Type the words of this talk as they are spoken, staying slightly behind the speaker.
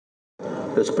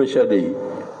especially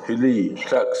hilly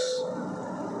tracts,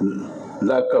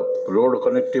 lack of road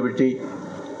connectivity,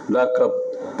 lack of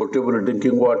potable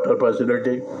drinking water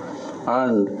facility,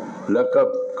 and lack of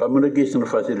communication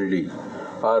facility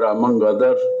are among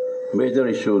other major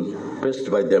issues faced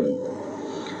by them.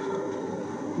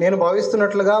 నేను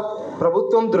భావిస్తున్నట్లుగా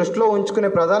ప్రభుత్వం దృష్టిలో ఉంచుకునే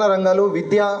ప్రధాన రంగాలు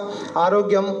విద్య,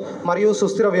 ఆరోగ్యం మరియు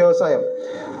సుస్థిర వ్యవసాయం.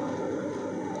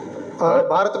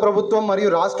 భారత ప్రభుత్వం మరియు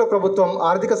రాష్ట్ర ప్రభుత్వం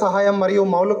ఆర్థిక సహాయం మరియు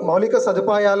మౌలిక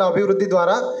సదుపాయాల అభివృద్ధి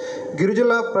ద్వారా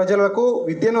గిరిజన ప్రజలకు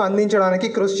విద్యను అందించడానికి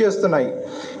కృషి చేస్తున్నాయి.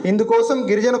 ఇందుకోసం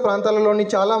గిరిజన ప్రాంతాలలోని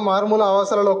చాలా మారుమూల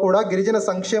ఆవాసాలలో కూడా గిరిజన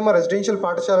సంక్షేమ రెసిడెన్షియల్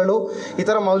పాఠశాలలు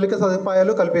ఇతర మౌలిక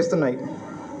సదుపాయాలు కల్పిస్తున్నాయి.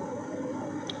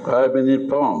 I have been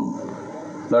informed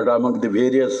that among the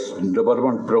various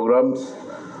development programs,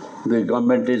 the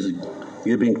government is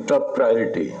giving top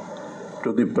priority to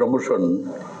the promotion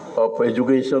of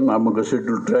education among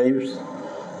scheduled tribes,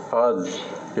 as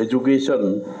education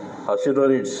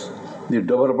accelerates the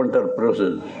developmental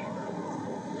process.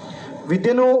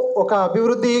 విద్యను ఒక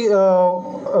అభివృద్ధి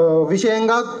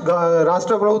విషయంగా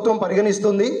రాష్ట్ర ప్రభుత్వం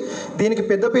పరిగణిస్తుంది. దీనికి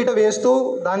పెద్దపీట వేస్తూ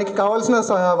దానికి కావాల్సిన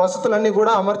వసతులన్నీ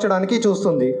కూడా అమర్చడానికి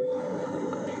చూస్తుంది.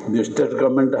 The state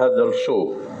government has also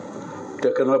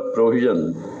taken up provision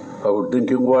of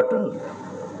drinking water,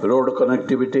 road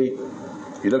connectivity,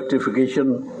 electrification,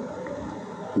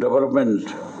 development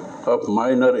of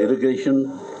minor irrigation,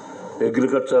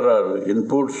 agricultural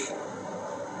inputs,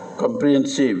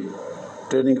 comprehensive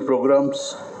training programs,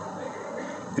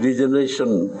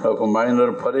 regeneration of minor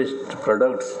forest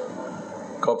products,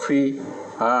 coffee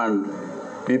and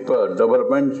paper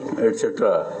development, etc.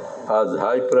 as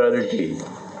high priority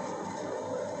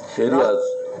areas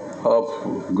of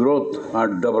growth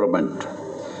and development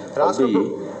of the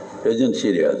agency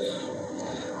areas.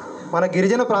 మన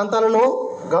గిరిజన ప్రాంతాలలో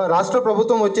రాష్ట్ర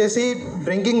ప్రభుత్వం వచ్చేసి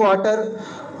drinking water,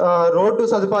 road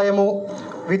సదుపాయము,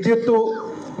 విద్యుత్తు,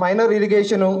 minor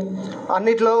irrigation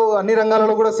అన్ని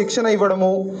రంగాలలో కూడా శిక్షణ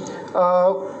ఇవ్వడము,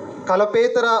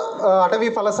 కలపేతర అటవీ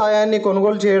ఫలసాయాన్ని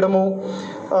కొనుగోలు చేయడము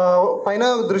పైన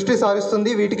దృష్టి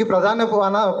సారిస్తుంది. వీటికి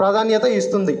ప్రాధాన్యత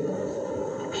ఇస్తుంది.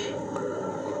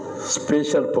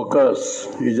 Special focus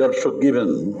is also given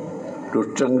to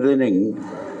strengthening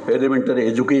elementary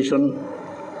education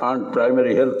and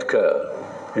primary health care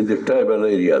in the tribal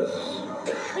areas.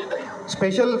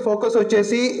 Special focus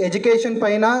వచ్చేసి ఎడ్యుకేషన్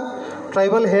పైన,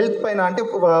 ట్రైబల్ హెల్త్ పైన, అంటే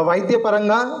వైద్య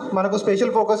పరంగా మనకు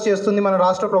స్పెషల్ ఫోకస్ చేస్తుంది మన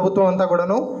రాష్ట్ర ప్రభుత్వం అంతా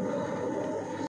కూడాను.